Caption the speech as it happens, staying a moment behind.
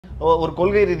ஒரு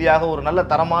கொள்கை ரீதியாக ஒரு நல்ல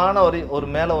தரமான ஒரு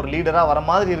மேல ஒரு லீடரா வர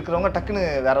மாதிரி இருக்கிறவங்க டக்குன்னு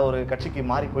வேற ஒரு கட்சிக்கு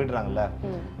மாறி போயிடுறாங்கல்ல.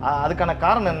 அதுக்கான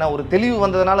காரணம் என்ன? ஒரு தெளிவு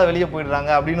வந்ததுனால வெளியே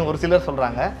போயிடுறாங்க அப்படின்னு ஒரு சிலர்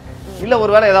சொல்றாங்க. இல்ல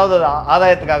ஒருவேளை ஏதாவது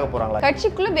ஆதாயத்துக்காக போறாங்களா?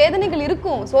 கட்சிக்குள்ள வேதனைகள்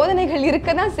இருக்கும், சோதனைகள்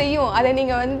இருக்கதான் செய்யும். அதை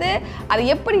நீங்க அதை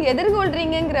எப்படி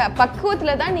எதிர்கொள்றீங்கிற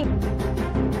பக்குவத்துல தான் நீங்க.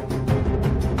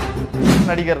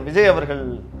 நடிகர் விஜய் அவர்கள்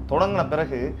தொடங்கின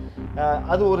பிறகு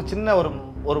அது ஒரு சின்ன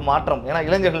ஒரு மாற்றம். ஏன்னா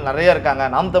இளைஞர்கள் நிறைய இருக்காங்க,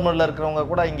 நாம் தமிழர்ல இருக்கிறவங்க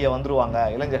கூட இங்கே வந்துருவாங்க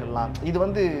இளைஞர்கள்லாம்.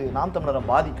 இது நாம் தமிழரை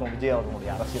பாதிக்கும் விஜய்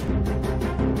அவர்களுடைய அரசியல்.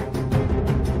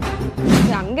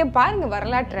 அங்க பாருங்க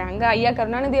வரலாற்று. அங்க ஐயா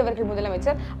கருணாநிதி அவர்கள்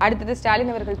முதலமைச்சர், அடுத்தது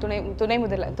ஸ்டாலின் அவர்கள்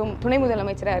துணை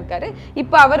முதலமைச்சரா இருக்காரு.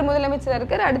 இப்ப அவர் முதலமைச்சரா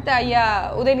இருக்காரு. அடுத்த ஐயா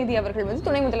உதயநிதி அவர்கள்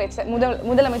துணை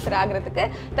முதலமைச்சர் ஆகிறதுக்கு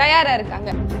தயாரா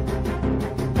இருக்காங்க.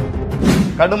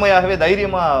 கடுமையாகவே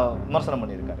தைரியமா விமர்சனம்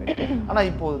பண்ணியிருக்காரு. ஆனா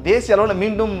இப்போ தேசிய அளவுல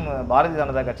மீண்டும் பாரதிய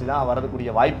ஜனதா கட்சி தான் வரக்கூடிய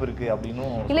வாய்ப்பு இருக்கு அப்படின்னு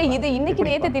இல்ல. இது இன்னைக்கு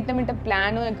நேத்து திட்டமிட்ட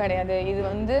பிளானும் கிடையாது.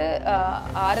 இது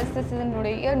RSS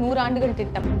 100 ஆண்டுகள்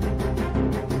திட்டம்.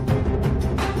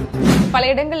 பல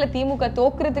இடங்கள்ல திமுக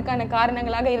தோக்குறதுக்கான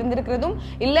காரணங்களாக இருந்திருக்கிறதும்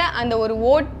இல்ல அந்த ஒரு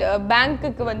ஓட்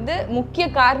பேங்க்குக்கு முக்கிய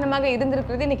காரணமாக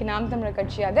இருந்திருக்கிறது இன்னைக்கு நாம் தமிழர்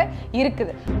கட்சியாக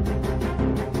இருக்குது.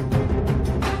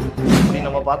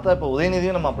 நம்ம பார்த்தா இப்ப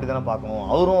உதயநிதியும் நம்ம அப்படித்தானே பார்க்கணும்.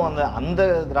 அவரும் அந்த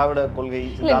திராவிட கொள்கை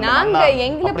இல்ல. நாங்க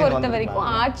எங்களை பொறுத்த வரைக்கும்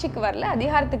ஆட்சிக்கு வரல,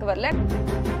 அதிகாரத்துக்கு வரல.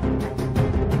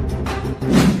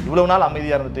 இவ்வளவு நாள்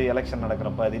அமைதியா இருந்துட்டு எலெக்ஷன்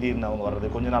நடக்கிறப்ப திடீர்னு அவங்க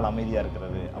வர்றது, கொஞ்ச நாள் அமைதியா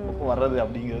இருக்கிறது, அப்பப்போ வர்றது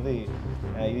அப்படிங்கிறது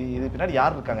இது பின்னாடி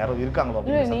யார் இருக்காங்க? யாரோ இருக்காங்களோ?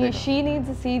 she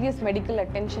needs serious medical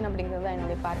attention அப்படிங்கிறது தான்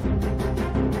என்னுடைய பார்வை.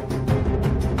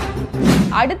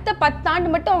 அடுத்த 10 ஆண்டு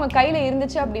மட்டும் அவங்க கையில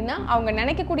இருந்துச்சு அப்படின்னா அவங்க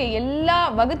நினைக்கக்கூடிய எல்லா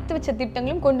வகுத்து வச்ச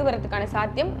திட்டங்களும் கொண்டு வரதுக்கான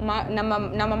சாத்தியம்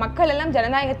நம்ம மக்கள் எல்லாம்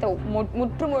ஜனநாயகத்தை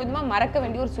முற்று முழுதுமா மறக்க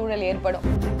வேண்டிய ஒரு சூழல் ஏற்படும்.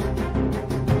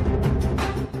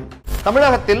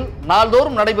 தமிழகத்தில்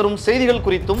நாள்தோறும் நடைபெறும் செய்திகள்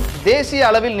குறித்தும் தேசிய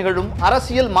அளவில் நிகழும்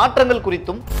அரசியல் மாற்றங்கள்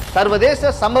குறித்தும்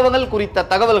சர்வதேச சம்பவங்கள் குறித்த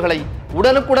தகவல்களை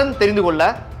உடனுக்குடன் தெரிந்து கொள்ள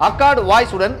அக்காட்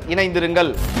வாய்ஸ் உடன்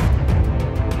இணைந்திருங்கள்.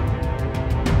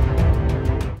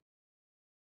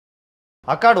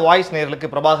 அக்காட் வாய்ஸ் நேயர்களுக்கு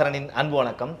பிரபாகரனின் அன்பு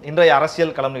வணக்கம். இன்றைய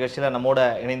அரசியல் களம் நிகழ்ச்சியில் நம்மோட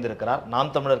இணைந்திருக்கிறார்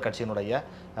நாம் தமிழர் கட்சியினுடைய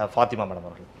ஃபாத்திமா மேடம்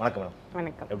அவர்கள். வணக்கம் மேடம்.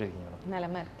 வணக்கம். எப்படி இருக்கீங்க மேடம்?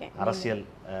 நலமா இருக்கேன். அரசியல்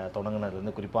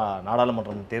தொடங்கினதுலேருந்து குறிப்பாக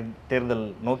நாடாளுமன்றம் தேர்தல்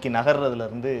நோக்கி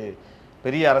நகர்றதுலேருந்து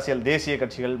பெரிய அரசியல் தேசிய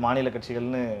கட்சிகள் மாநில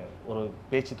கட்சிகள்னு ஒரு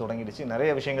பேச்சு தொடங்கிடுச்சு.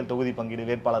 நிறைய விஷயங்கள் தொகுதி பங்கீடு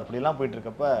வேட்பாளர் இப்படிலாம் போயிட்டு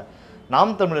இருக்கப்ப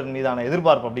நாம் தமிழர் மீதான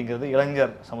எதிர்பார்ப்பு அப்படிங்கிறது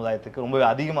இளைஞர் சமுதாயத்துக்கு ரொம்பவே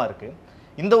அதிகமாக இருக்குது.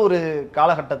 இந்த ஒரு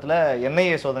காலகட்டத்தில்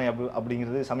NIA சோதனை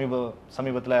அப்படிங்கிறது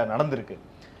சமீபத்தில் நடந்திருக்கு.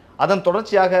 அதன்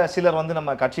தொடர்ச்சியாக சிலர்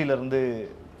நம்ம கட்சியிலிருந்து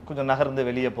கொஞ்சம் நகர்ந்து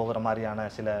வெளியே போகிற மாதிரியான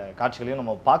சில காட்சிகளையும்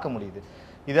நம்ம பார்க்க முடியுது.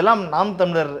 இதெல்லாம் நாம்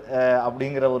தமிழர்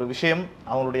அப்படிங்கிற ஒரு விஷயம்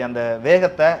அவங்களுடைய அந்த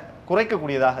வேகத்தை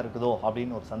குறைக்கக்கூடியதாக இருக்குதோ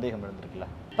அப்படின்னு ஒரு சந்தேகம் எழுந்திருக்குல்ல.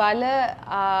 பல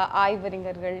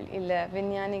ஆய்வறிஞர்கள் இல்லை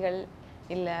விஞ்ஞானிகள்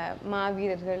இல்லை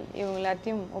மாவீரர்கள் இவங்க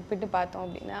எல்லாத்தையும் ஒப்பிட்டு பார்த்தோம்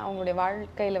அப்படின்னா அவங்களுடைய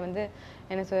வாழ்க்கையில்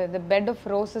என்ன சொல்றது, பெட் ஆஃப்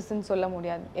ரோசஸ்ன்னு சொல்ல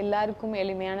முடியாது. எல்லாருக்கும்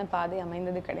எளிமையான பாதை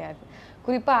அமைந்தது கிடையாது.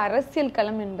 குறிப்பாக அரசியல்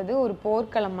களம் என்பது ஒரு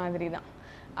போர்க்களம் மாதிரி தான்.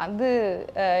 அது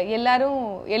எல்லாரும்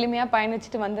எளிமையாக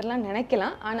பயணிச்சுட்டு வந்துடலாம்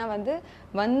நினைக்கலாம்.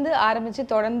 ஆனால் ஆரம்பித்து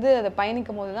தொடர்ந்து அதை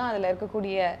பயணிக்கும் போது தான் அதில்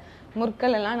இருக்கக்கூடிய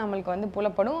முற்கள் எல்லாம் நம்மளுக்கு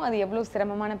புலப்படும். அது எவ்வளோ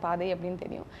சிரமமான பாதை அப்படின்னு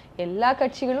தெரியும். எல்லா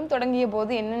கட்சிகளும் தொடங்கிய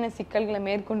போது என்னென்ன சிக்கல்களை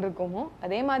மேற்கொண்டிருக்கோமோ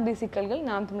அதே மாதிரி சிக்கல்கள்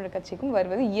நாம் தமிழர் கட்சிக்கும்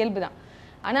வருவது இயல்பு தான்.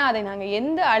 ஆனால் அதை நாங்கள்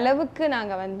எந்த அளவுக்கு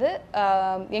நாங்கள்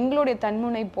எங்களுடைய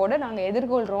தன்முனைப்போடு நாங்கள்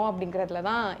எதிர்கொள்கிறோம் அப்படிங்கிறதுல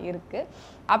தான் இருக்குது.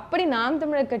 அப்படி நாம்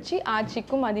தமிழர் கட்சி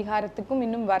ஆட்சிக்கும் அதிகாரத்துக்கும்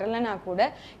இன்னும் வரலைன்னா கூட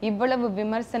இவ்வளவு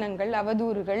விமர்சனங்கள்,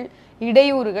 அவதூறுகள்,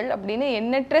 இடையூறுகள் அப்படின்னு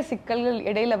எண்ணற்ற சிக்கல்கள்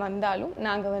இடையில வந்தாலும்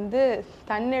நாங்கள்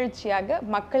தன்னெழுச்சியாக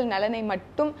மக்கள் நலனை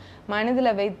மட்டும்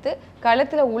மனதில் வைத்து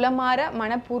களத்தில் உளமாற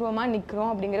மனப்பூர்வமாக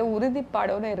நிற்கிறோம் அப்படிங்கிற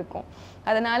உறுதிப்பாடோடு இருக்கோம்.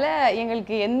 அதனால்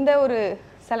எங்களுக்கு எந்த ஒரு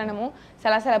சலனமும்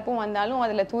சலசலப்பும் வந்தாலும்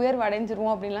அதில் துயர்வு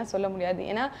அடைஞ்சிருவோம் அப்படின்லாம் சொல்ல முடியாது.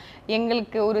 ஏன்னா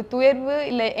எங்களுக்கு ஒரு துயர்வு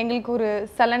இல்லை எங்களுக்கு ஒரு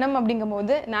சலனம்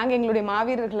அப்படிங்கும்போது நாங்கள் எங்களுடைய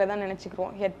மாவீரர்களை தான்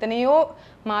நினச்சிக்கிறோம். எத்தனையோ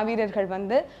மாவீரர்கள்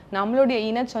நம்மளுடைய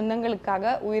இன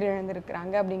சொந்தங்களுக்காக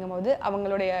உயிரிழந்திருக்கிறாங்க. அப்படிங்கும்போது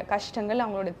அவங்களுடைய கஷ்டங்கள்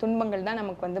அவங்களுடைய துன்பங்கள் தான்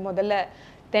நமக்கு முதல்ல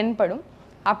தென்படும்.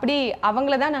 அப்படி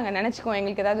அவங்கள தான் நாங்கள் நினச்சிக்குவோம்.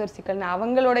 எங்களுக்கு ஏதாவது ஒரு சிக்கல்னா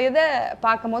அவங்களுடையதை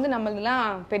பார்க்கும்போது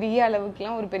நம்மளெல்லாம் பெரிய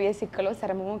அளவுக்குலாம் ஒரு பெரிய சிக்கலோ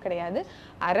சிரமமோ கிடையாது.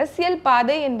 அரசியல்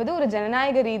பாதை என்பது ஒரு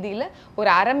ஜனநாயக ரீதியில்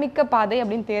ஒரு அறமிக்க பாதை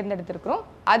அப்படின்னு தேர்ந்தெடுத்திருக்கிறோம்.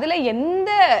 அதில்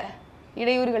எந்த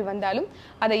இடையூறுகள் வந்தாலும்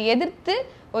அதை எதிர்த்து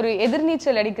ஒரு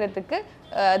எதிர்நீச்சல் அடிக்கிறதுக்கு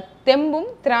தெம்பும்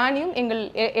திராணியும்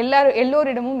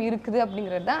எல்லோரிடமும் இருக்குது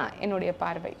அப்படிங்கிறது தான் என்னுடைய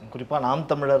பார்வை. குறிப்பாக நாம்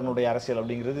தமிழர்களுடைய அரசியல்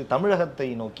அப்படிங்கிறது தமிழகத்தை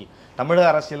நோக்கி, தமிழக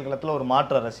அரசியல் களத்தில் ஒரு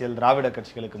மாற்று அரசியல் திராவிட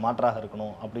கட்சிகளுக்கு மாற்றாக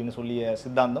இருக்கணும் அப்படின்னு சொல்லிய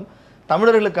சித்தாந்தம்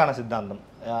தமிழர்களுக்கான சித்தாந்தம்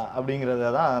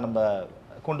அப்படிங்கிறத தான் நம்ம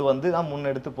கொண்டு வந்து தான்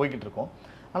முன்னெடுத்து போய்கிட்டு இருக்கோம்.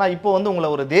 ஆனா இப்போ வந்து உங்களை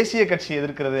ஒரு தேசிய கட்சி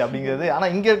எதிர்க்கிறது அப்படிங்கிறது, ஆனா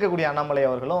இங்க இருக்கக்கூடிய அண்ணாமலை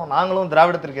அவர்களும் நாங்களும்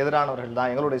திராவிடத்திற்கு எதிரானவர்கள்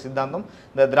தான், எங்களுடைய சித்தாந்தம்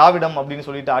இந்த திராவிடம் அப்படின்னு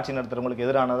சொல்லிட்டு ஆட்சி நடத்துறவங்களுக்கு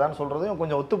எதிரானதான் சொல்றதையும்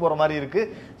கொஞ்சம் ஒத்து போற மாதிரி இருக்கு.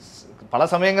 பல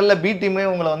சமயங்கள்ல பி டீமே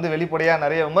உங்களை வந்து வெளிப்படையா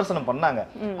நிறைய விமர்சனம் பண்ணாங்க.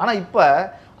 ஆனா இப்ப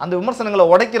அந்த விமர்சனங்களை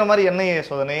உடைக்கிற மாதிரி என்ஐஏ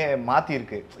சோதனையை மாத்தி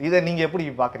இருக்கு. இதை நீங்க எப்படி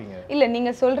பாக்குறீங்க? இல்ல,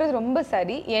 நீங்க சொல்றது ரொம்ப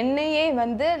சரி. என்ஐஏ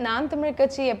வந்து நாம் தமிழர்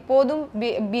கட்சி எப்போதும்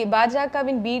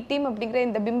பாஜகவின் பி டீம் அப்படிங்கிற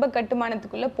இந்த பிம்ப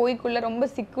கட்டுமானத்துக்குள்ள போய்க்குள்ள ரொம்ப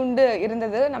சிக்குண்டு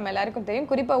இருந்தது நம்ம எல்லாருக்கும் தெரியும்.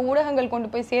 குறிப்பா ஊடகங்கள் கொண்டு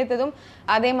போய் சேர்த்ததும்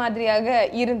அதே மாதிரியாக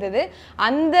இருந்தது.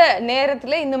 அந்த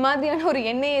நேரத்துல இந்த மாதிரியான ஒரு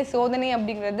என்ஐஏ சோதனை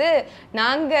அப்படிங்கிறது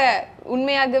நாங்க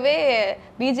உண்மையாகவே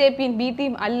பிஜேபியின் பி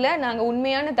டீம் அல்ல, நாங்க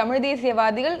உண்மையான தமிழ்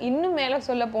தேசியவாதிகள். இன்னும் மேல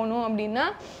சொல்ல போனோம் அப்படின்னா,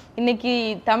 இன்னைக்கு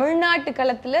தமிழ்நாட்டு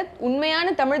களத்துல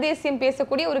உண்மையான தமிழ் தேசியம்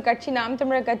பேசக்கூடிய ஒரு கட்சி நாம்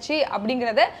தமிழர் கட்சி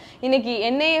அப்படிங்கிறத இன்னைக்கு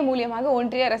என்ஐஏ மூலியமாக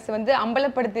ஒன்றிய அரசு வந்து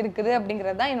அம்பலப்படுத்தி இருக்குது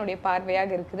அப்படிங்கிறது தான் என்னுடைய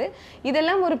பார்வையாக இருக்குது.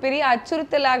 இதெல்லாம் ஒரு பெரிய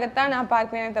அச்சுறுத்தலாகத்தான் நான்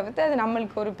பார்க்கிறேன் தவிர்த்து அது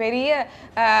நம்மளுக்கு ஒரு பெரிய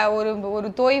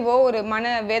ஒரு தோய்வோ ஒரு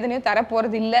மன வேதனையோ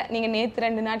தரப்போறது இல்லை. நீங்க நேற்று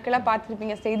 2 நாட்களா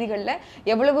பார்த்துருப்பீங்க செய்திகள்ல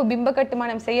எவ்வளவு பிம்ப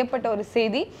கட்டுமானம் செய்யப்பட்ட ஒரு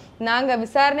செய்தி. நாங்க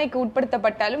விசாரணைக்கு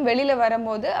உட்படுத்தப்பட்டாலும் வெளியில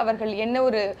வரும்போது அவர்கள் என்ன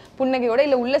ஒரு புன்னகையோட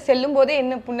இல்ல உள்ள செல்லும் போதே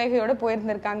என்ன புன்னகையோட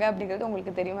போயிருந்திருக்காங்க அப்படிங்கிறது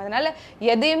உங்களுக்கு தெரியும். அதனால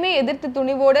எதையுமே எதிர்த்து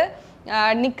துணிவோட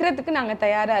நிக்கிறதுக்கு நாங்க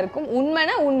தயாரா இருக்கும்.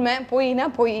 உண்மைனா உண்மை, பொய்னா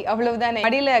பொய், அவ்வளவுதானே.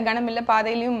 அடியில கனம் இல்லை,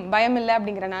 பாதையிலையும் பயம் இல்லை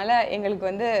அப்படிங்கறனால எங்களுக்கு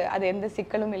வந்து அது எந்த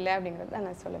சிக்கலும் இல்லை அப்படிங்கறத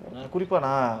நான் சொல்லுவேன். குறிப்பா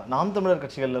நாம் தமிழர்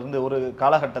கட்சிகள்ல இருந்து ஒரு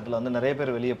காலகட்டத்துல வந்து நிறைய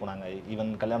பேர் வெளியே போனாங்க.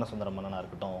 ஈவன் கல்யாண சுந்தரம் மன்னனா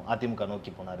இருக்கட்டும், அதிமுக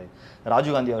நோக்கி போனாரு.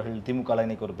 ராஜீவ்காந்தி அவர்கள் திமுக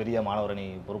இன்னைக்கு ஒரு பெரிய மாணவரணி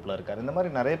பொறுப்புல இருக்காரு. இந்த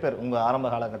மாதிரி நிறைய பேர் உங்க ஆரம்ப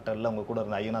காலகட்டத்தில் உங்க கூட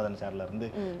இருந்த ஐயநாதன் சார்ல இருந்து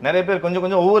நிறைய பேர் கொஞ்சம்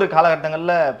கொஞ்சம் ஒவ்வொரு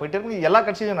காலகட்டங்கள்ல போயிட்டு இருக்கு. எல்லா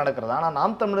கட்சியிலும் நடக்கிறது. ஆனா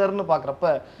நாம் தமிழர்னு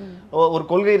பாக்குறப்ப ஒரு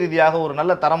கொள்கை ரீதியாக ஒரு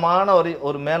நல்ல தரமான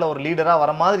ஒரு மேல ஒரு லீடரா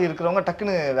வர மாதிரி இருக்கிறவங்க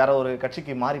டக்குன்னு வேற ஒரு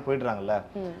கட்சிக்கு மாறி போயிடுறாங்கல்ல.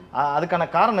 அதுக்கான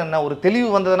காரணம் என்ன? ஒரு தெளிவு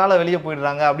வந்ததுனால வெளியே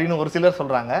போயிடுறாங்க அப்படின்னு ஒரு சிலர்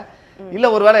சொல்றாங்க. இல்ல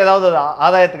ஒருவேளை ஏதாவது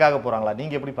ஆதாயத்துக்காக போறாங்களா?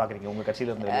 நீங்க எப்படி பாக்குறீங்க உங்க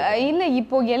கட்சியில இருந்து? இல்ல,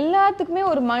 இப்போ எல்லாத்துக்குமே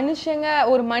ஒரு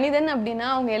ஒரு மனிதன் அப்படின்னா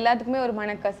அவங்க எல்லாத்துக்குமே ஒரு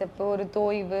மனக்கசப்பு, ஒரு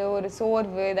தோய்வு, ஒரு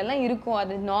சோர்வு இதெல்லாம் இருக்கும்.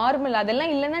 அது நார்மல்.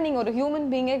 அதெல்லாம் இல்லைன்னா நீங்க ஒரு ஹியூமன்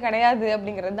பீயிங்கே கிடையாது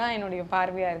அப்படிங்கிறது தான் என்னுடைய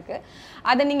பார்வையா இருக்கு.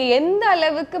 அதை நீங்க எந்த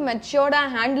அளவுக்கு மெச்சோர்டா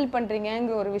ஹேண்டில்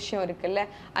பண்றீங்கிற ஒரு விஷயம் இருக்குல்ல.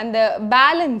 அந்த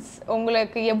பேலன்ஸ்,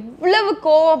 உங்களுக்கு எவ்வளவு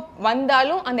கோவம்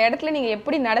வந்தாலும் அந்த இடத்துல நீங்க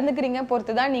எப்படி நடந்துக்கிறீங்க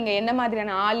பொறுத்துதான் நீங்க என்ன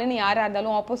மாதிரியான ஆளுன்னு யாரா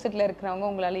இருந்தாலும் ஆப்போசிட்ல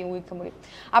இருக்கிறவங்க உங்களால ஊகிக்க முடியும்.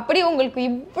 அப்படி உங்களுக்கு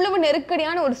இவ்வளவு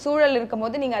நெருக்கடியான ஒரு சூழல் இருக்கும்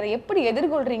போது நீங்க அதை எப்படி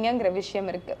எதிர்கொள்றீங்கிற விஷயம்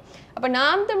இருக்கு. அப்ப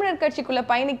நாம் தமிழர் கட்சிக்குள்ள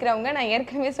பயணிக்கிறவங்க, நான்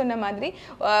ஏற்கனவே சொன்ன மாதிரி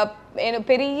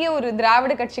பெரிய ஒரு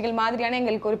திராவிட கட்சிகள் மாதிரியான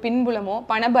எங்களுக்கு ஒரு பின்புலமோ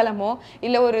பணபலமோ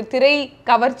இல்ல ஒரு திரை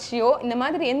கவர்ச்சியோ இந்த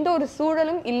மாதிரி எந்த ஒரு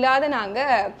சூழலும் இல்லாத நாங்க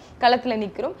களத்துல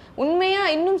நிக்கிறோம். உண்மையா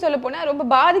இன்னும் சொல்ல போனா ரொம்ப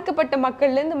பாதிக்கப்பட்ட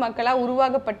மக்கள்ல இருந்து மக்களா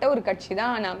உருவாக்கப்பட்ட ஒரு கட்சி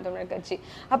தான் நாம் தமிழர் கட்சி.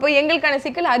 அப்போ எங்களுக்கான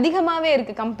சிக்கல் அதிகமாவே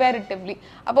இருக்கு கம்பேரிட்டிவ்லி.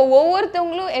 அப்போ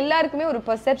ஒவ்வொருத்தவங்களும் எல்லாருக்குமே ஒரு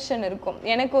பெர்செப்ஷன் இருக்கும்.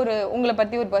 எனக்கு உங்களை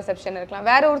பத்தி ஒரு பெர்செப்ஷன் இருக்கலாம்,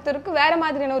 வேற ஒருத்தருக்கு வேற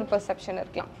மாதிரியான ஒரு பெர்செப்ஷன்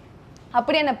இருக்கலாம்.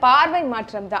 அப்படியான பார்வை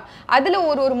மாற்றம் தான். அதுல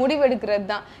ஒரு முடிவு எடுக்கிறது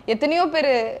தான். எத்தனையோ பேர்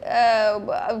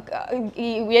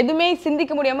எதுவுமே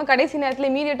சிந்திக்க முடியாம கடைசி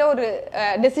நேரத்துல இமீடியட்டா ஒரு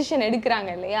டெசிஷன்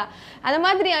எடுக்கிறாங்க இல்லையா? அந்த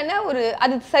மாதிரியான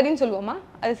அது சரின்னு சொல்லுவோமா?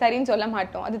 அது சரின்னு சொல்ல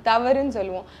மாட்டோம், அது தவறுன்னு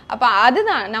சொல்லுவோம். அப்ப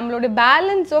அதுதான் நம்மளோட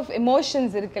பேலன்ஸ் ஆஃப்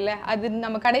எமோஷன்ஸ் இருக்குல்ல, அது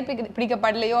நம்ம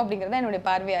பிடிக்கப்படலையோ அப்படிங்கறத என்னுடைய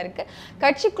பார்வையா இருக்கு.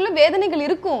 கட்சிக்குள்ள வேதனைகள்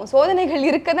இருக்கும், சோதனைகள்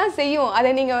இருக்கதான் செய்யும்.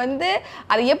 அதை நீங்க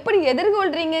அதை எப்படி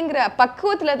எதிர்கொள்றீங்கிற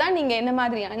பக்குவத்துல தான் நீங்க என்ன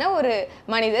மாதிரியான ஒரு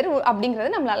மனிதர்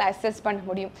அப்படிங்கறத நம்மளால அசஸ் பண்ண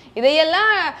முடியும்.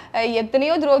 இதையெல்லாம்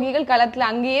எத்தனையோ துரோகிகள் களத்துல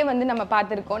அங்கேயே நம்ம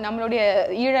பார்த்திருக்கோம். நம்மளுடைய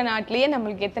ஈழ நாட்டிலேயே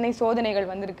நம்மளுக்கு எத்தனை சோதனைகள்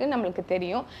வந்திருக்கு நம்மளுக்கு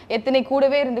தெரியும். எத்தனை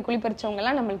கூடவே இருந்து குளிப்பறிச்சவங்க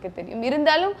எல்லாம் நம்மளுக்கு தெரியும். இருந்தாலும்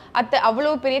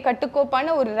அவ்வளவு பெரிய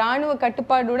கட்டுக்கோப்பான ஒரு ராணுவ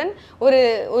கட்டுப்பாடுடன்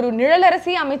ஒரு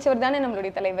நிழலரசியை அமைச்சவர் தானே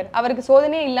நம்மளுடைய தலைவர். அவருக்கு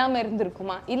சோதனையே இல்லாம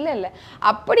இருந்திருக்குமா? இல்ல.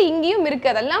 அப்படி இங்கேயும்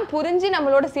இருக்கு. அதெல்லாம் புரிஞ்சு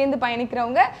நம்மளோட சேர்ந்து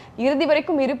பயணிக்கிறவங்க இறுதி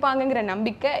வரைக்கும் இருப்பாங்கங்கிற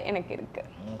நம்பிக்கை எனக்கு இருக்கு.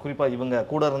 குறிப்பா இவங்க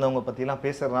கூட இருந்தவங்க பத்தி எல்லாம்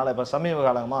பேசுறதுனால இப்ப சமீப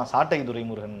காலமா சாட்டை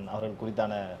துரைமுருகன் அவர்கள்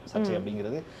குறித்தான சர்ச்சை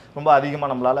அப்படிங்கிறது ரொம்ப அதிகமா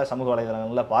நம்மளால சமூக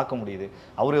வலைதளங்கள்ல பார்க்க முடியுது.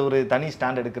 அவரு ஒரு தனி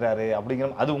ஸ்டாண்ட் எடுக்கிறாரு அப்படிங்கிற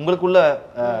அது உங்களுக்குள்ள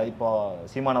இப்போ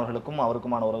சீமான் அவர்களுக்கும்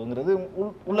அவருக்குமான உறவுங்கிறது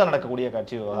உள்ள நடக்கக்கூடிய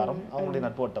கட்சி விவகாரம், அவங்களுடைய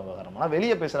நட்போட்ட விவகாரம். ஆனா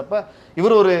வெளியே பேசுறப்ப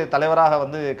இவர் ஒரு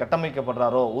தலைவராக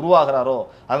கட்டமைக்கப்படுறாரோ உருவாகிறாரோ,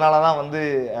 அதனாலதான்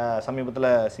சமீபத்துல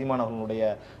சீமான்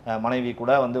அவர்களுடைய மனைவி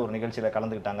கூட ஒரு நிகழ்ச்சியில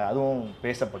கலந்துக்கிட்டாங்க, அதுவும்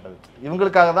பேசப்பட்டது.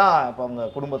 இவங்களுக்காக தான் இப்ப அவங்க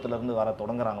குடும்பத்துல இருந்து வர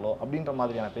தொடங்குறாங்களோ அப்படின்ற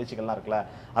மாதிரியான பேச்சுக்கள்லாம் இருக்குல்ல,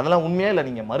 அதெல்லாம் உண்மையா இல்ல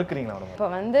நீங்க மறுக்கிறீங்களா?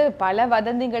 இப்ப பல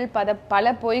வதந்திகள் பல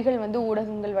பொய்கள்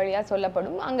ஊடகங்கள் வழியா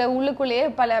சொல்லப்படும். அங்க உள்ளுக்குள்ளேயே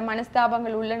பல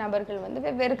மனஸ்தாபங்கள் உள்ள நபர்கள்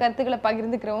வெவ்வேறு கருத்துக்களை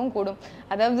பகிர்ந்துக்கிறவும் கூடும்.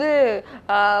 அதாவது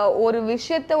ஒரு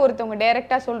விஷயத்த ஒருத்தவங்க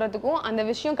டைரக்டா சொல்றதுக்கும் அந்த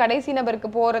விஷயம் கடைசி நபருக்கு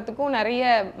போறதுக்கும் நிறைய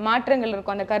மாற்றங்கள்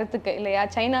இருக்கும் அந்த கருத்துக்கு இல்லையா.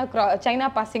 சைனா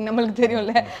பாசிங் நம்மளுக்கு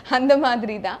தெரியும்ல, அந்த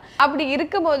மாதிரி தான். அப்படி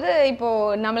இருக்கும்போது இப்போ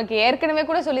நம்மளுக்கு ஏற்கனவே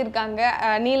கூட சொல்லியிருக்காங்க,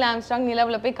 நீல் ஆம்ஸ்ட்ராங்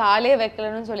நிலவுல போய் காலே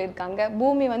வைக்கலன்னு சொல்லியிருக்காங்க.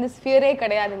 பூமி வந்து ஸ்பியரே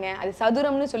கிடையாதுங்க, அது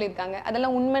சதுரம்னு சொல்லியிருக்காங்க.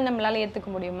 அதெல்லாம் உண்மை நம்மளால ஏத்துக்க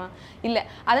முடியுமா? இல்ல.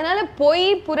 அதனால பொய்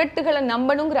புரட்டுகளை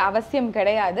நம்பணுங்கிற அவசியம்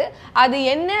கிடையாது. அது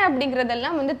என்ன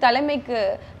அப்படிங்கறதெல்லாம் வந்து தலைமைக்கு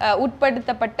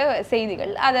உட்படுத்தப்பட்ட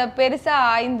செய்திகள். அதை பெருசா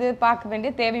ஆய்ந்து பார்க்க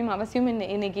வேண்டிய தேவையும் அவசியம்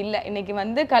இன்னைக்கு இல்லை. இன்னைக்கு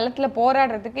வந்து களத்துல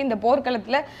போராடுறதுக்கு, இந்த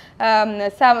போர்க்களத்துல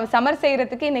சமர்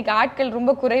செய்யறதுக்கு இன்னைக்கு ஆட்கள்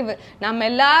ரொம்ப குறைவு. நம்ம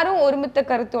எல்லாரும் ஒருமித்த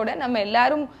கருத்தோட, நம்ம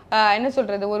எல்லாரும் என்ன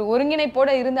சொல்றது, ஒரு ஒருங்கிணைப்போட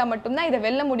இருந்தா மட்டும்தான் இதை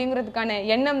வெல்ல முடியுங்கிறதுக்கான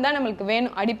எண்ணம் தான் நம்மளுக்கு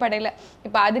வேணும் அடிப்படையில.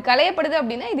 இப்ப அது களையப்படுது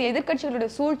அப்படின்னா இது எதிர்கட்சிகளோட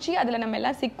சூழ்ச்சி, அதுல நம்ம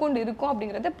எல்லாம் சிக்கொண்டு இருக்கோம்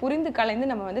அப்படிங்கறத புரிந்து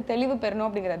கலைந்து நம்ம வந்து தெளிவு பெறணும்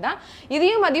அப்படிங்கிறது தான்.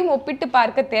 இதையும் அதையும் ஒப்பிட்டு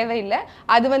பார்க்க தேவையில்லை.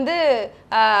 அது வந்து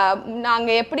நாங்க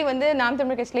எப்படி வந்து நாம்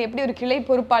தமிழர் கட்சியில எப்படி ஒரு கிளை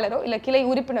பொறுப்பாளரோ இல்ல கிளை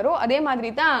உறுப்பினரோ அதே மாதிரி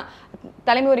தான்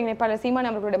தலைமை ஒருங்கிணைப்பாளர் சீமான்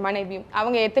அவர்களோட மனைவியும்.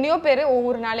 அவங்க எத்தனையோ பேர்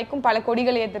ஒவ்வொரு நாளைக்கும் பல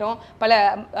கொடிகள் ஏத்துறோம், பல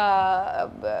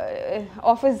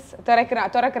ஆஃபீஸ்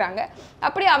திறக்கிறாங்க.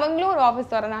 அப்படி அவங்களும் ஒரு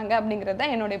ஆஃபீஸ் திறந்தாங்க அப்படிங்கிறது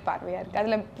தான் என்னுடைய பார்வையா இருக்கு.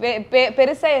 அதுல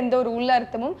பெருசா எந்த ஒரு உள்ள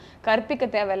அர்த்தமும் கற்பிக்க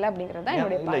தேவையில்லை அப்படிங்கிறது தான்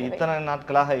என்னுடைய பார்வை. இத்தனை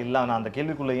நாட்களாக இல்ல நான் அந்த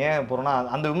கேள்விக்குள்ள ஏன் போறேன்னா,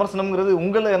 அந்த விமர்சனம்ங்கிறது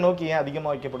உங்களை நோக்கி ஏன்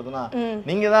அதிகமா வைக்கப்படுதுன்னா,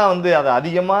 நீங்க தான் வந்து அதை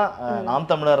அதிகமா நாம்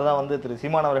தமிழர் தான் வந்து திரு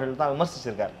சீமான் அவர்கள் தான்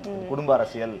விமர்சிச்சிருக்காரு. குடும்ப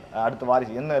அரசியல், அடுத்த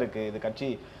வாரிசு என்ன இருக்கு, இது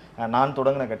கட்சி நான்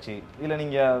தொடங்கின கட்சி இல்ல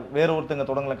நீங்க வேற ஒருத்தங்க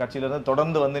தொடங்கின கட்சியில இருந்து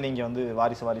தொடர்ந்து வந்து நீங்க வந்து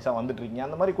வாரிசா வந்துட்டு இருக்கீங்க,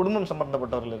 அந்த மாதிரி குடும்பம்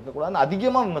சம்பந்தப்பட்டவர்கள் இருக்கக்கூடாதுன்னு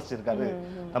அதிகமா விமர்சிச்சிருக்காரு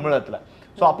தமிழகத்துல.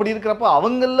 சோ அப்படி இருக்கிறப்ப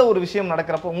அவங்கள ஒரு விஷயம்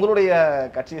நடக்கிறப்ப, உங்களுடைய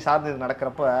கட்சியை சார்ந்து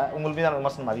நடக்கிறப்ப உங்கள் மீதான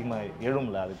விமர்சனம் அதிகமா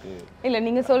எழும்ல. அதுக்கு இல்ல,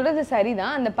 நீங்க சொல்றது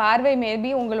சரிதான். அந்த பார்வை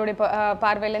மேபி உங்களுடைய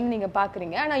பார்வையில இருந்து நீங்க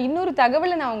பாக்குறீங்க. ஆனா இன்னொரு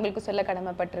தகவலை நான் உங்களுக்கு சொல்ல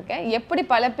கடமைப்பட்டிருக்கேன். எப்படி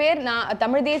பல பேர்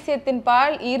தமிழ் தேசியத்தின்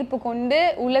பால் ஈர்ப்பு கொண்டு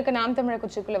உள்ளக்க நாம் தமிழர்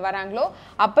கட்சிக்குள்ள வராங்களோ,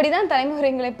 அப்படிதான் தலைமை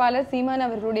ஒருங்கிணைப்பாளர் சீமான்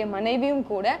அவர்களுடைய மனைவியும்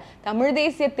கூட தமிழ்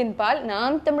தேசியத்தின் பால்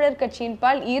நாம் தமிழர் கட்சியின்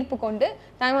பால் ஈர்ப்பு கொண்டு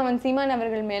தலைமகன் சீமான்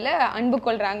அவர்கள் மேல அன்பு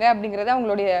கொள்றாங்க அப்படிங்கறது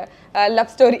அவங்களுடைய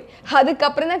லவ் ஸ்டோரி.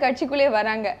 அதுக்கப்புறம் தான் கட்சிக்குள்ளே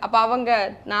வராங்க. அப்ப அவங்க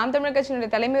நாம் தமிழர் கட்சியினுடைய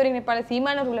தலைமை ஒருங்கிணைப்பாளர்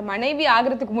சீமான் அவர்களோட மனைவி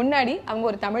ஆகிறதுக்கு முன்னாடி அவங்க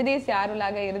ஒரு தமிழ் தேசிய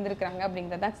ஆர்வலாக இருந்திருக்கிறாங்க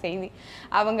அப்படிங்கறதான் செய்தி.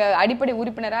 அவங்க அடிப்படை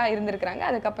உறுப்பினரா இருந்திருக்கிறாங்க.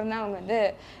 அதுக்கப்புறம் தான் அவங்க வந்து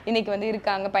இன்னைக்கு வந்து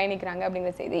இருக்காங்க, பயணிக்கிறாங்க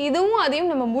அப்படிங்கிற செய்தி. இதுவும்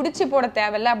அதையும் நம்ம முடிச்சு போட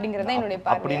தேவையில்ல அப்படிங்கறத என்னுடைய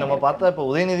பார்வை. அப்படி நம்ம பார்த்தா இப்ப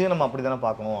உதயநிதியும் நம்ம அப்படிதானே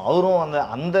பார்க்கணும். அவரும்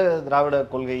அந்த திராவிட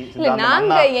கொள்கை இல்ல,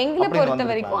 நாங்க எங்களை பொறுத்த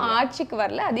வரைக்கும் ஆட்சிக்கு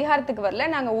வரல, அதிகாரத்துக்கு வரல.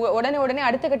 நாங்க உடனே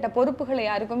அடுத்த கட்ட பொறுப்புகளை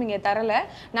யாருக்கும் இங்க தரல.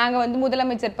 நாங்க வந்து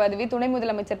முதலமைச்சர் பதவி, துணை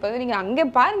முதலமைச்சர் பதவி, நீங்க அங்க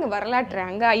பாருங்க வரலாற்று.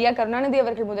 அங்க ஐயா கருணாநிதி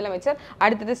அவர்கள் முதலமைச்சர்,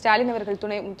 அடுத்தது ஸ்டாலின் அவர்கள்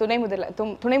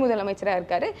துணை முதலமைச்சரா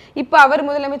இருக்காரு. இப்ப அவர்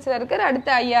முதலமைச்சரா இருக்காரு.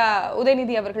 அடுத்த ஐயா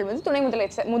உதயநிதி அவர்கள் வந்து துணை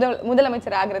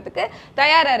முதலமைச்சர் ஆகிறதுக்கு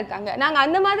தயாரா இருக்காங்க. நாங்க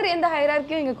அந்த மாதிரி எந்த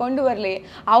ஹைரார்க்கியும் இங்க கொண்டு வரலையே.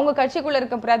 அவங்க கட்சிக்குள்ள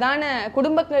இருக்க பிரதான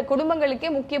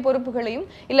குடும்பங்களுக்கே முக்கிய பொறுப்புகளையும்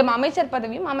இல்ல அமைச்சர்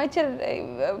பதவியும் அமைச்சர்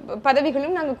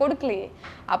பதவிகளையும் நாங்க கொடுக்கலையே.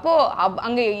 அப்போ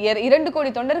அங்க 2 கோடி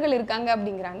தொண்டர்கள் இருக்காங்க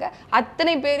அப்படிங்கிறாங்க.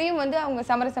 அத்தனை பேரையும் வந்து அவங்க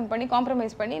சமரசம் பண்ணி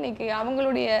காம்ப்ரமைஸ் பண்ணி இன்னைக்கு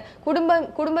அவங்களுடைய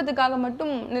குடும்பத்துக்காக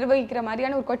மட்டும் நிர்வகிக்கிற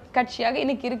மாதிரியான ஒரு கட்சியாக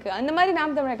இன்னைக்கு இருக்கு. அந்த மாதிரி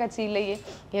நாம் தமிழர் கட்சி இல்லையே.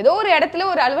 ஏதோ ஒரு இடத்துல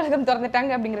ஒரு அலுவலகம்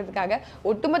திறந்துட்டாங்க அப்படிங்கிறதுக்காக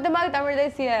ஒட்டுமொத்தமாக தமிழ்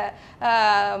தேசிய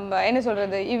என்ன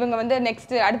சொல்றது, இவங்க வந்து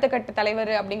நெக்ஸ்ட் அடுத்த கட்ட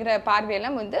தலைவர் அப்படிங்கிற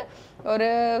பார்வையெல்லாம் வந்து ஒரு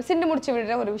சிண்டு முடிச்சு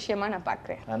விடுற ஒரு விஷயமா நான்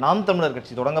பார்க்கிறேன். நாம் தமிழர்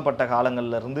கட்சி தொடங்கப்பட்ட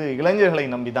காலங்கள்ல இருந்து இளைஞர்களை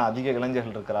நம்பிதான் அதிக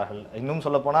இளைஞர்கள் இருக்கிறார்கள். இன்னும்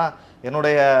சொல்ல போனா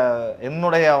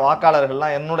என்னுடைய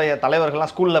வாக்காளர்கள்லாம், என்னுடைய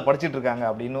தலைவர்கள்லாம் ஸ்கூல்ல படிச்சுட்டு இருக்காங்க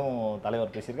அப்படின்னும்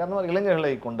தலைவர் பேசியிருக்காரு. அந்த மாதிரி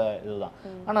இளைஞர்களை கொண்ட இதுதான்.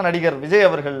 ஆனா நடிகர் விஜய்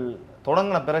அவர்கள்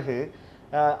தொடங்கின பிறகு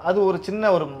அது ஒரு சின்ன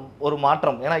ஒரு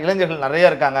மாற்றம். ஏன்னா இளைஞர்கள் நிறைய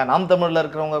இருக்காங்க, நாம் தமிழர்ல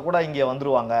இருக்கிறவங்க கூட இங்க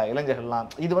வந்துருவாங்க இளைஞர்கள்லாம்.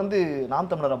 இது வந்து நாம்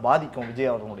தமிழரை பாதிக்கும் விஜய்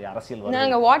அவர்களுடைய அரசியல்.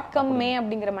 நாங்க வாட் கம் மே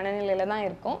அப்படிங்கிற மனநிலையில தான்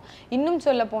இருக்கோம். இன்னும்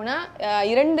சொல்ல போனா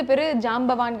 2 பேரு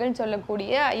ஜாம்பவான்கள்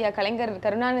சொல்லக்கூடிய ஐயா கலைஞர்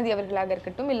கருணாநிதி அவர்களாக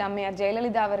இருக்கட்டும், இல்ல அம்மையார்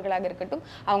ஜெயலலிதா அவர்களாக இருக்கட்டும்,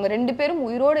 அவங்க 2 பேரும்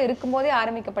உயிரோடு இருக்கும் போதே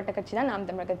ஆரம்பிக்கப்பட்ட கட்சி தான் நாம்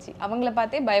தமிழர் கட்சி. அவங்கள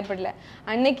பார்த்தே பயப்படல.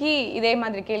 அன்னைக்கு இதே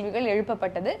மாதிரி கேள்விகள்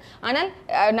எழுப்பப்பட்டது. ஆனால்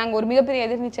நாங்க ஒரு மிகப்பெரிய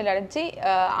எதிர்நீச்சல் அடிச்சு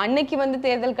அன்னைக்கு வந்து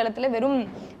தேர்தல் களத்துல வெறும்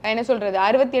என்ன சொல்றது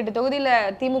 68 தொகுதியில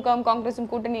திமுகவும் காங்கிரஸும்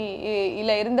கூட்டணி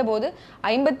இல்ல இருந்த போது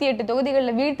 58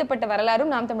 தொகுதிகளில் வீழ்த்தப்பட்ட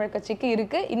வரலாறும் நாம் தமிழர் கட்சிக்கு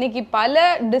இருக்கு. இன்னைக்கு பல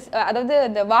அதாவது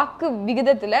இந்த வாக்கு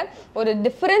விகிதத்துல ஒரு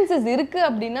டிஃபரன்சஸ் இருக்கு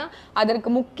அப்படின்னா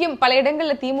அதற்கு முக்கியம் பல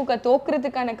இடங்கள்ல திமுக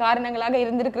தோக்குறதுக்கான காரணங்களாக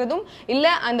இருந்திருக்கிறதும்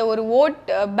இல்ல அந்த ஒரு ஓட்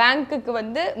பேங்குக்கு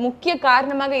வந்து முக்கிய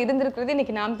காரணமாக இருந்திருக்கிறது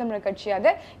இன்னைக்கு நாம் தமிழர்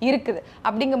கட்சியாக இருக்குது.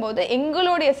 அப்படிங்கும் போது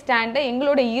எங்களுடைய ஸ்டாண்டை,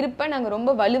 எங்களுடைய இருப்பை நாங்க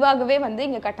ரொம்ப வலுவாகவே வந்து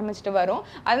இங்க கட்டமைச்சிட்டு வரோம். வரோம்.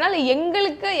 அதனால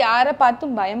எங்களுக்கு யாரை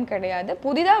பார்த்தும் பயம் கிடையாது.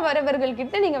 புதிதா வரவர்கள்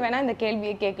கிட்ட நீங்க வேணா இந்த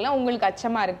கேள்வியை கேட்கலாம். உங்களுக்கு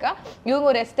அச்சமா இருக்கா? இவங்க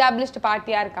ஒரு எஸ்டாப்ளிஷ்டு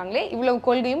பார்ட்டியா இருக்காங்களே, இவ்வளவு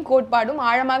கொள்கையும் கோட்பாடும்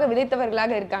ஆழமாக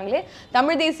விதைத்தவர்களாக இருக்காங்களே,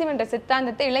 தமிழ் தேசியம் என்ற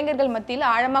சித்தாந்தத்தை இளைஞர்கள் மத்தியில்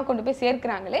ஆழமா கொண்டு போய்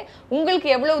சேர்க்கிறாங்களே, உங்களுக்கு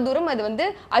எவ்வளவு தூரம் அது வந்து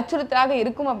அச்சுறுத்தலாக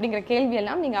இருக்கும் அப்படிங்கிற கேள்வி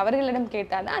எல்லாம் நீங்க அவர்களிடம்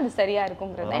கேட்டாதான் அது சரியா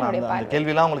இருக்குங்கிறது என்னுடைய பார்வை.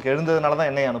 கேள்வி எல்லாம் உங்களுக்கு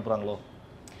எழுந்ததுனாலதான் என்னை அனுப்புறாங்களோ?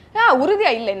 உறுதியா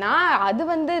இல்லைன்னா அது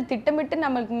வந்து திட்டமிட்டு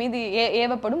நம்மளுக்கு மீது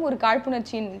ஏவப்படும் ஒரு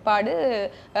காழ்ப்புணர்ச்சியின் பாடு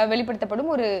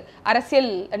வெளிப்படுத்தப்படும் ஒரு அரசியல்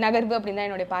நகர்வு அப்படின்னு தான்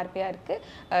என்னுடைய பார்வையா இருக்கு.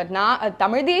 நான்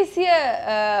தமிழ் தேசிய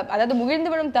அதாவது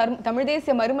முகிழ்ந்து விடும் தமிழ்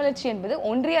தேசிய மறுமலர்ச்சி என்பது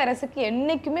ஒன்றிய அரசுக்கு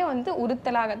என்னைக்குமே வந்து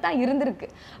உறுத்தலாகத்தான் இருந்திருக்கு.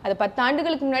 அது 10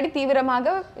 ஆண்டுகளுக்கு முன்னாடி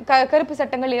தீவிரமாக கருப்பு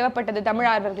சட்டங்கள் ஏவப்பட்டது தமிழ்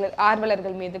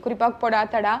ஆர்வலர்கள் மீது, குறிப்பாக பொடா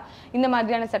தடா இந்த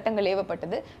மாதிரியான சட்டங்கள்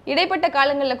ஏவப்பட்டது. இடைப்பட்ட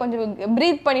காலங்களில் கொஞ்சம்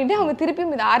பிரீத் பண்ணிட்டு அவங்க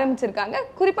திருப்பியும் இதை ஆரம்பிச்சிருக்காங்க.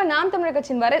 குறிப்பா நாம் தமிழர்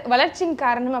கட்சியின் வளர்ச்சியின்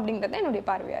காரணம் அப்படிங்கறது என்னுடைய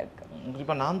பார்வையா இருக்கு.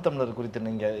 குறிப்பா நாம் தமிழர் குறித்து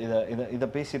நீங்க இதை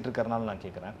பேசிட்டு இருக்கறனால நான்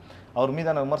கேட்கிறேன். அவர்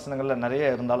மீதான விமர்சனங்கள்ல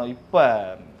நிறைய இருந்தாலும் இப்ப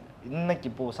இன்னைக்கு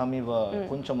இப்போ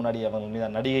கொஞ்சம் முன்னாடி அவங்க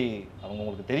மீதான நடிகை அவங்க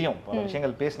உங்களுக்கு தெரியும் பல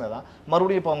விஷயங்கள் பேசினதான்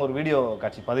மறுபடியும் இப்போ அவங்க ஒரு வீடியோ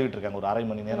காட்சி பதிவிட்டு இருக்காங்க ஒரு 1/2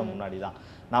 மணி நேரம் முன்னாடி தான்.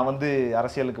 நான் வந்து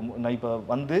அரசியலுக்கு நான் இப்ப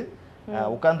வந்து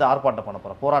உட்கார்ந்து ஆர்ப்பாட்டம் பண்ண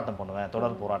போறேன், போராட்டம் பண்ணுவேன்,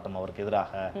 தொடர் போராட்டம் அவருக்கு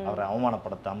எதிராக, அவரை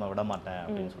அவமானப்படுத்தாம விட மாட்டேன்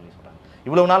அப்படின்னு சொல்றாங்க.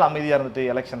 இவ்வளவு நாள் அமைதியா இருந்துட்டு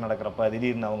எலெக்ஷன் நடக்கிறப்ப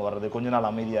திடீர்னு அவங்க வர்றது, கொஞ்ச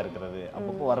நாள் அமைதியா இருக்கிறது,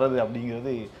 அப்பப்போ வர்றது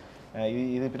அப்படிங்கிறது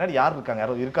இது பின்னாடி யார் இருக்காங்க,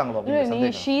 யாரோ இருக்காங்களோ அப்படின்னு.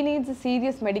 she needs a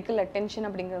serious medical attention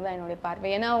அப்படிங்கிறது தான் என்னுடைய பார்வை.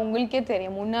 ஏன்னா உங்களுக்கே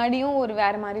தெரியும் முன்னாடியும் ஒரு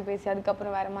வேற மாதிரி பேசி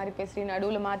அதுக்கப்புறம் வேற மாதிரி பேசி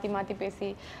நடுவில் மாத்தி பேசி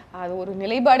அது ஒரு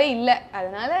நிலைப்பாடே இல்லை.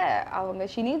 அதனால அவங்க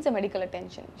she needs a medical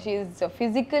attention. she is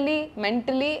physically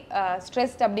mentally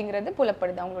stressed அப்படிங்கிறது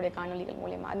புலப்படுது அவங்களுடைய காணொலிகள்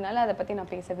மூலமா. அதனால அதை பத்தி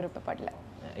நான் பேச விருப்பப்படல.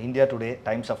 இந்தியா டுடே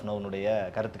டைம்ஸ் ஆஃப் நவுனுடைய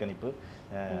கருத்து கணிப்பு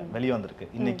வெளியே வந்திருக்கு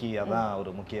இன்னைக்கு. அதான் ஒரு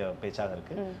முக்கிய பேச்சாக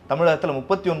இருக்கு. தமிழகத்துல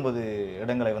 39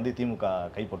 இடங்களை வந்து திமுக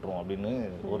கைப்பற்றும் அப்படின்னு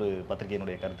ஒரு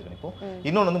பத்திரிகையினுடைய கருத்து கணிப்பும்,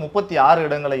 இன்னொன்று வந்து 36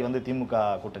 இடங்களை வந்து திமுக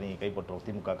கூட்டணி கைப்பற்றும்,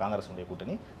 திமுக காங்கிரஸ்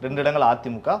கூட்டணி, 2 இடங்கள்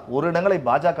அதிமுக, 1 இடங்களை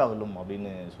பாஜக வெல்லும்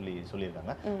அப்படின்னு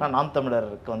சொல்லியிருக்காங்க. ஆனா நாம்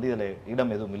தமிழருக்கு வந்து இதுல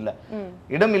இடம் எதுவும் இல்லை.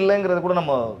 இடம் இல்லைங்கிறது கூட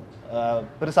நம்ம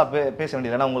பெருசா பேச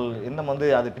வேண்டியது. ஏன்னா உங்களுக்கு என்ன வந்து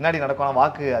அது பின்னாடி நடக்கும்,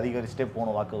 வாக்கு அதிகரிச்சுட்டே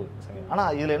போகணும் வாக்கு சதவீதம். ஆனா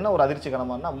இதுல என்ன ஒரு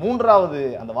அதிர்ச்சிகரமான 3வது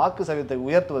அந்த வாக்கு சதவீதத்தை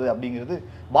உயர்த்துவது அப்படிங்கிறது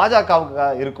பாஜகவுக்கு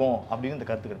இருக்கும் அப்படின்னு இந்த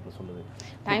கருத்து கணிப்பு சொல்லுது.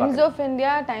 Times of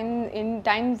India,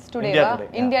 times today,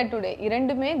 India today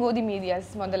இரண்டுமே கோதி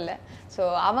மீடியாஸ் முதல்ல. ஸோ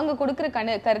அவங்க கொடுக்குற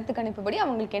கருத்து கணிப்புப்படி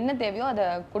அவங்களுக்கு என்ன தேவையோ அதை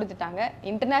கொடுத்துட்டாங்க.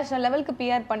 இன்டர்நேஷனல் லெவலுக்கு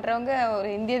பிஆர் பண்றவங்க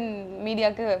ஒரு இந்தியன்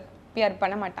மீடியாவுக்கு பிஆர்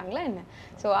பண்ண மாட்டாங்களா என்ன?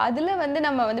 ஸோ அதில் வந்து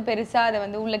நம்ம வந்து பெருசாக அதை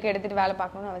வந்து உள்ளக்கு எடுத்துகிட்டு வேலை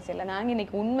பார்க்கணும்னு அவசியம் இல்லை. நாங்கள்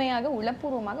இன்னைக்கு உண்மையாக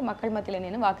உளப்பூர்வமாக மக்கள் மத்தியில்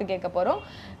நின்று வாக்கு கேட்க போகிறோம்.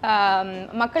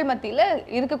 மக்கள் மத்தியில்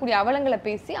இருக்கக்கூடிய அவலங்களை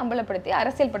பேசி அம்பலப்படுத்தி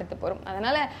அரசியல்படுத்த போகிறோம்.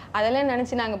 அதனால் அதெல்லாம்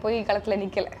நினச்சி நாங்கள் போய் களத்தில்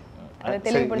நிற்கலை. அதை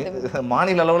தெளிவுபடுத்த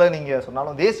மாநில அளவில் நீங்கள்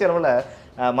சொன்னாலும் தேசிய அளவில்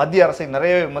மத்திய அரசை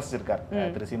நிறைய விமர்சிச்சிருக்காரு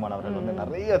திரு சீமான் அவர்கள். வந்து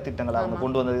நிறைய திட்டங்களை அவங்க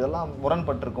கொண்டு வந்தது இதெல்லாம்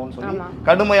முரண்பட்டிருக்கும்னு சொல்லி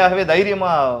கடுமையாகவே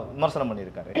தைரியமா விமர்சனம்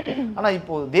பண்ணியிருக்காரு. ஆனா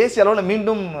இப்போ தேசிய அளவுல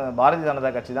மீண்டும் பாரதிய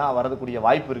ஜனதா கட்சி தான் வரக்கூடிய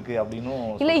வாய்ப்பு இருக்கு அப்படின்னு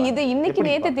இல்ல. இது இன்னைக்கு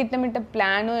நேத்து திட்டமிட்ட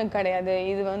பிளானும் கிடையாது.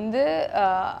 இது வந்து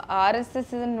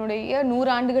RSS 100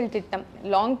 ஆண்டுகள் திட்டம்,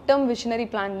 லாங் டேர்ம் விஷனரி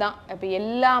பிளான் தான். இப்ப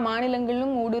எல்லா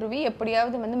மாநிலங்களிலும் ஊடுருவி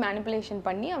எப்படியாவது வந்து மேனிபுலேஷன்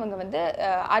பண்ணி அவங்க வந்து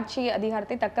ஆட்சி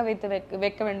அதிகாரத்தை தக்க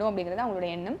வைக்க வேண்டும் அப்படிங்கிறது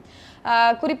அவங்களுடைய எண்ணம்.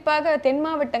 குறிப்பாக தென்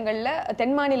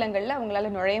மாநிலங்கள்ல அவங்களால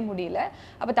நுழைய முடியல.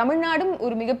 அப்ப தமிழ்நாடும்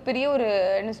ஒரு மிகப்பெரிய ஒரு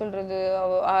என்ன சொல்றது,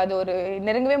 அது ஒரு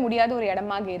நெருங்கவே முடியாத ஒரு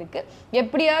இடமாக இருக்கு.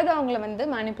 எப்படியாவது அவங்கள வந்து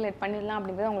மேனிபுலேட் பண்ணிடலாம்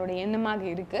அப்படிங்கிறது அவங்களுடைய எண்ணமாக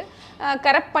இருக்கு.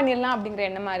 கரப்ட் பண்ணிடலாம் அப்படிங்கிற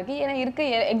எண்ணமா இருக்கு. ஏன்னா இருக்க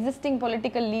எக்ஸிஸ்டிங்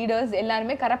பொலிட்டிக்கல் லீடர்ஸ்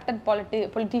எல்லாருமே கரப்டட்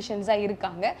பொலிட்டிஷியன்ஸா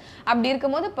இருக்காங்க. அப்படி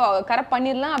இருக்கும்போது இப்போ கரப்ட்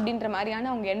பண்ணிடலாம் அப்படின்ற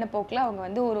மாதிரியான அவங்க எண்ண போக்குல அவங்க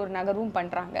வந்து ஒரு நகர்வும்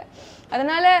பண்றாங்க.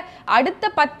 அதனால அடுத்த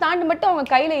 10 ஆண்டு மட்டும் அவங்க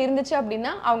கையில இருந்துச்சு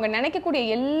அப்படின்னா அவங்க நினைக்கக்கூடிய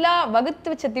எல்லா வகுத்து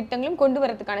வச்ச திட்டங்களும் கொண்டு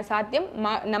வரதுக்கான சாத்தியம்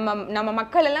நம்ம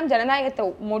மக்கள் எல்லாம் ஜனநாயகத்தை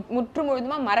முற்று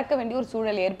முழுதுமா மறக்க வேண்டிய ஒரு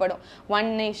சூழல் ஏற்படும். 1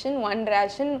 நேஷன் 1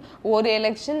 ரேஷன், ஒரு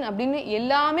எலெக்ஷன் அப்படின்னு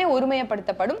எல்லாமே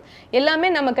ஒருமையப்படுத்தப்படும். எல்லாமே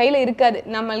நம்ம கையில இருக்காது.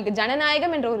 நம்மளுக்கு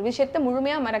ஜனநாயகம் என்ற ஒரு விஷயத்தை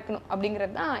முழுமையா மறக்கணும்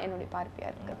அப்படிங்கிறது தான் என்னுடைய பார்வையா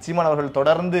இருக்கு. சீமான் அவர்கள்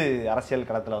தொடர்ந்து அரசியல்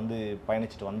களத்துல வந்து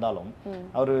பயணிச்சுட்டு வந்தாலும்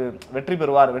அவர் வெற்றி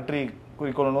பெறுவார், வெற்றி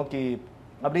குறிக்கோளை நோக்கி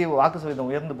அப்படியே வாக்கு சதவீதம்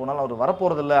உயர்ந்து போனாலும் அவர்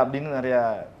வரப்போறதில்லை அப்படின்னு நிறைய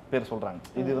பேர் சொல்றாங்க.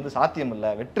 இது வந்து சாத்தியம் இல்லை,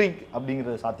 வெற்றி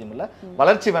அப்படிங்கிறது சாத்தியம் இல்லை,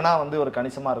 வளர்ச்சி வேணா வந்து ஒரு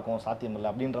கணிசமா இருக்கும், சாத்தியம் இல்லை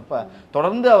அப்படின்றப்ப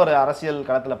தொடர்ந்து அவர் அரசியல்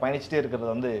களத்துல பயணிச்சுட்டே இருக்கிறது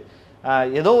வந்து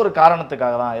ஏதோ ஒரு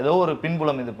காரணத்துக்காக தான், ஏதோ ஒரு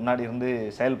பின்புலம் இது பின்னாடி இருந்து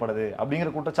செயல்படுது அப்படிங்கிற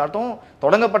குற்றச்சாட்டும்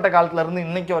தொடங்கப்பட்ட காலத்துல இருந்து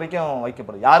இன்னைக்கு வரைக்கும்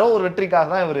வைக்கப்படுது. யாரோ ஒரு வெற்றிக்காக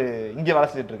தான் இவர் இங்கே வேலை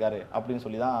செஞ்சுட்டு இருக்காரு அப்படின்னு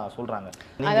சொல்லி தான் சொல்றாங்க.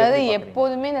 அதாவது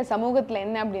எப்போதுமே இந்த சமூகத்துல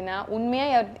என்ன அப்படின்னா, உண்மையா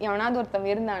எவனாவது ஒருத்தன்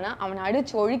இருந்தானா அவனை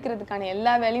அடிச்சு ஒழிக்கிறதுக்கான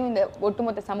எல்லா வேலையும் இந்த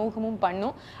ஒட்டுமொத்த சமூகமும்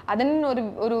பண்ணும். அதன் ஒரு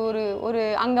ஒரு ஒரு ஒரு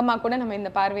அங்கமா கூட நம்ம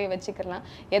இந்த பார்வையை வச்சுக்கலாம்.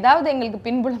 ஏதாவது எங்களுக்கு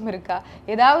பின்புலம் இருக்கா,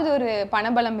 ஏதாவது ஒரு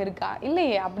பணபலம் இருக்கா?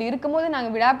 இல்லையே. அப்படி இருக்கும்போது நாங்க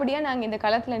விடாப்படியா நாங்க இந்த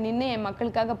களத்துல நின்று என்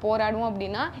மக்களுக்காக போராடுவோம்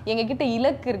அப்படின்னா எங்க கிட்ட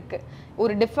இலக்கு இருக்கு,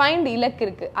 ஒரு டிஃபைன்டு இலக்கு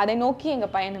இருக்கு, அதை நோக்கி எங்க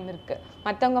பயணம் இருக்கு.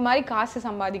 மற்றவங்க மாதிரி காசு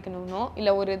சம்பாதிக்கணும்னோ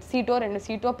இல்லை ஒரு சீட்டோ 2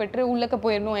 சீட்டோ பெற்று உள்ளக்க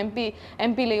போயிடணும்,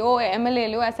 எம்பிலையோ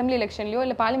எம்எல்ஏலையோ அசம்பிளி எலெக்ஷன்லையோ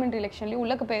இல்லை பார்லிமெண்ட்ரி எலெக்ஷன்லையோ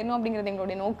உள்ளக்க போயிடணும் அப்படிங்கிறது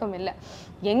எங்களுடைய நோக்கம் இல்லை.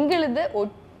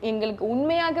 எங்களுக்கு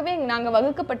உண்மையாகவே நாங்கள்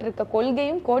வகுக்கப்பட்டிருக்க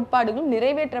கொள்கையும் கோட்பாடுகளும்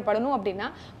நிறைவேற்றப்படணும் அப்படின்னா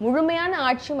முழுமையான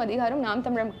ஆட்சியும் அதிகாரம்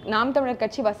நாம் தமிழர்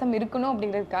கட்சி வசம் இருக்கணும்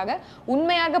அப்படிங்கிறதுக்காக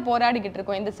உண்மையாக போராடிக்கிட்டு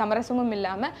இருக்கோம். எந்த சமரசமும்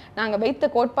இல்லாமல் நாங்கள்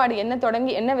வைத்த கோட்பாடு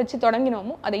என்ன வச்சு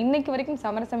தொடங்கினோமோ அதை இன்னைக்கு வரைக்கும்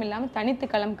சமரசம் இல்லாமல் தனித்து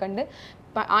களம் கண்டு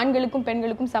ஆண்களுக்கும்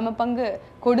பெண்களுக்கும் சம பங்கு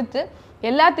கொடுத்து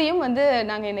எல்லாத்தையும்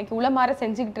நாங்கள் இன்னைக்கு உளமாற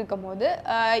செஞ்சுக்கிட்டு இருக்கும் போது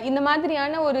இந்த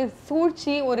மாதிரியான ஒரு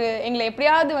சூழ்ச்சி, ஒரு எங்களை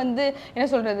எப்படியாவது என்ன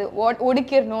சொல்றது,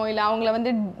 ஒடுக்கிடணும் இல்லை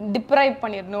அவங்கள டிப்ரைவ்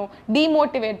பண்ணிடணும்,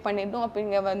 டிமோட்டிவேட் பண்ணிடணும்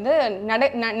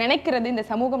அப்படிங்கிற நினைக்கிறது இந்த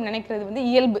சமூகம் நினைக்கிறது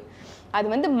இயல்பு.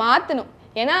 அது மாற்றணும்.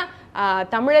 ஏன்னா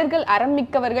தமிழர்கள்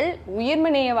அறமிக்கவர்கள்,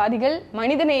 உயிர்மநேயவாதிகள்,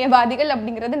 மனிதநேயவாதிகள்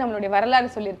அப்படிங்கிறது நம்மளுடைய வரலாறு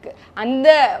சொல்லியிருக்கு. அந்த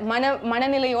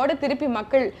மனநிலையோடு திருப்பி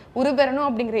மக்கள் உருபெறணும்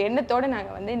அப்படிங்கிற எண்ணத்தோடு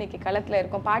நாங்கள் இன்னைக்கு களத்தில்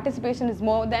இருக்கோம். Participation is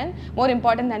more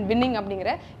important than winning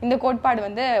அப்படிங்கிற இந்த கோட்பாடு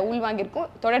உள்வாங்கியிருக்கும்.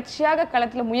 தொடர்ச்சியாக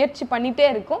களத்தில் முயற்சி பண்ணிட்டே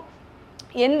இருக்கும்.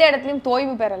 எந்த இடத்துலையும்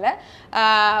தோய்வு பெறலை.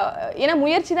 ஏன்னா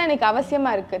முயற்சி தான் எனக்கு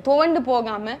அவசியமாக இருக்குது. துவண்டு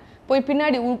போகாமல் போய்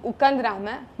பின்னாடி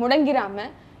உட்கார்ந்துடாம முடங்கிடாம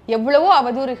எவ்வளவோ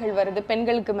அவதூறுகள் வருது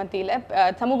பெண்களுக்கு மத்தியில்,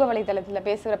 சமூக வலைதளத்தில்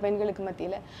பேசுகிற பெண்களுக்கு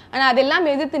மத்தியில். ஆனால் அதெல்லாம்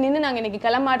எதிர்த்து நின்று நாங்கள் இன்னைக்கு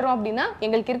களமாடுறோம் அப்படின்னா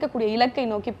எங்களுக்கு இருக்கக்கூடிய இலக்கை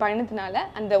நோக்கி பயணத்தினால,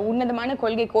 அந்த உன்னதமான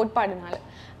கொள்கை கோட்பாடுனால.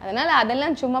 அதனால்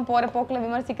அதெல்லாம் சும்மா போகிற போக்கில்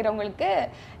விமர்சிக்கிறவங்களுக்கு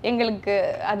எங்களுக்கு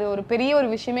அது ஒரு பெரிய ஒரு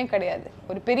விஷயமே கிடையாது.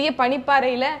 ஒரு பெரிய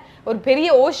பனிப்பாறையில், ஒரு பெரிய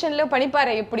ஓஷனில்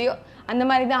பனிப்பாறை எப்படியோ அந்த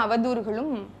மாதிரி தான்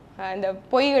அவதூறுகளும் இந்த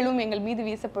பொய்களும் எங்கள் மீது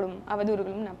வீசப்படும்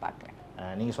அவதூறுகளும் நான் பார்க்குறேன்.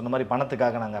 நீங்கள் சொன்ன மாதிரி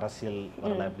பணத்துக்காக நாங்கள் அரசியல்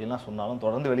வரல அப்படின்லாம் சொன்னாலும்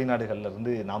தொடர்ந்து வெளிநாடுகள்ல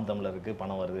இருந்து நாம் தமிழருக்கு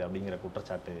பணம் வருது அப்படிங்கிற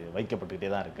குற்றச்சாட்டு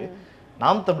வைக்கப்பட்டுக்கிட்டே தான் இருக்கு.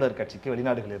 நாம் தமிழர் கட்சிக்கு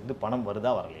வெளிநாடுகளிலிருந்து பணம்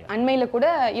வருதா வரலையா? அண்மையில் கூட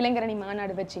இளைஞரணி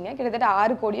மாநாடு வச்சிங்க, கிட்டத்தட்ட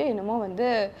 6 கோடியோ என்னமோ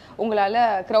உங்களால்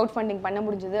க்ரௌட் ஃபண்டிங் பண்ண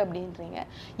முடிஞ்சது அப்படின்றீங்க.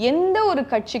 எந்த ஒரு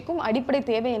கட்சிக்கும் அடிப்படை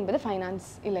தேவை என்பது ஃபைனான்ஸ்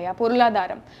இல்லையா,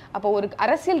 பொருளாதாரம். அப்போ ஒரு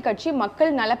அரசியல் கட்சி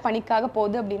மக்கள் நல பணிக்காக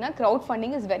போகுது அப்படின்னா crowd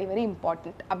funding is very very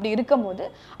important. அப்படி இருக்கும் போது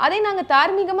அதை நாங்கள்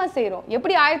தார்மீகமாக செய்கிறோம்.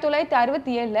 எப்படி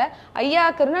 1967 ஐயா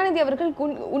கருணாநிதி அவர்கள்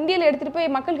உண்டியல் எடுத்துகிட்டு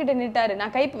போய் மக்கள் கிட்ட நின்ட்டாரு,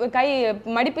 நான் கை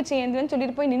மடிப்பு செய்யணுன்னு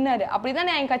சொல்லிட்டு போய் நின்னாரு.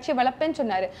 அப்படிதான் என் கட்சியை வளர்ப்பேன்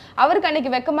சொன்னாரு. அவருக்கு அன்னைக்கு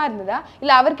வெக்கமா இருந்ததா?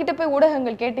 இல்ல அவர்கிட்ட போய்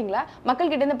ஊடகங்கள் கேட்டீங்களா? மக்கள்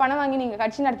கிட்ட இருந்து பணம் வாங்கி நீங்க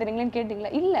கட்சி நடத்துறீங்களேன்னு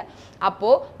கேட்டீங்களா? இல்ல. அப்போ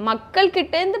மக்கள்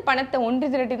கிட்ட இருந்து பணத்தை ஒன்று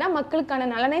திரட்டி தான் மக்களுக்கான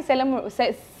நலனை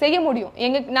செய்ய முடியும்.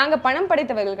 நாங்க பணம்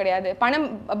படைத்தவர்கள் கிடையாது, பணம்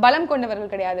பலம்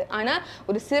கொண்டவர்கள் கிடையாது. ஆனா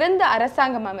ஒரு சிறந்த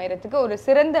அரசாங்கம் அமையறதுக்கு, ஒரு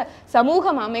சிறந்த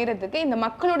சமூகம் அமையறதுக்கு இந்த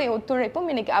மக்களுடைய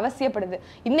ஒத்துழைப்பும் இன்னைக்கு அவசியப்படுது.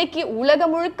 இன்னைக்கு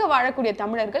உலகம் முழுக்க வாழக்கூடிய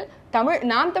தமிழர்கள்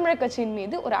நாம் தமிழர் கட்சியின்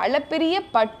மீது ஒரு அளப்பெரிய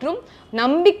பற்றும்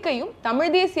நம்பிக்கையும்,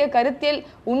 தமிழ் தேசிய கருத்தியல்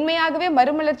உண்மையாகவே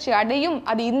மறுமலர்ச்சி அடையும்,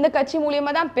 அது இந்த கட்சி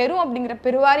மூலியமா தான் பெறும் அப்படிங்கிற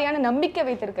பெருவாரியான நம்பிக்கை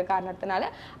வைத்திருக்க காரணத்தினால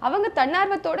அவங்க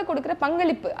தன்னார்வத்தோட கொடுக்குற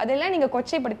பங்களிப்பு அதெல்லாம் நீங்க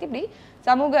கொச்சைப்படுத்தி இப்படி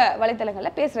சமூக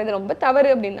வலைத்தளங்கள்ல பேசுறது ரொம்ப தவறு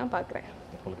அப்படின்னு தான் பாக்குறேன்.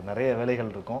 உங்களுக்கு நிறைய வேலைகள்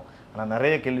இருக்கும், ஆனால்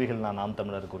நிறைய கேள்விகள் நான் நாம்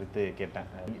தமிழர் குறித்து கேட்டேன்.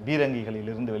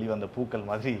 பீரங்கிகளிலிருந்து வெளிவந்த பூக்கள்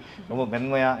மாதிரி ரொம்ப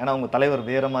மென்மையாக, ஏன்னா உங்கள் தலைவர்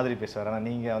வேறு மாதிரி பேசுவார், ஆனால்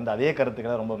நீங்கள் அதே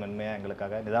கருத்துக்களை ரொம்ப மென்மையாக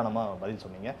எங்களுக்காக நிதானமாக பதில்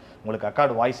சொன்னீங்க. உங்களுக்கு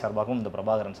அக்காடு வாய்ஸ் சார்பாகவும் இந்த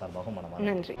பிரபாகரன் சார்பாகவும்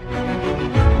மனமார்ந்த நன்றி.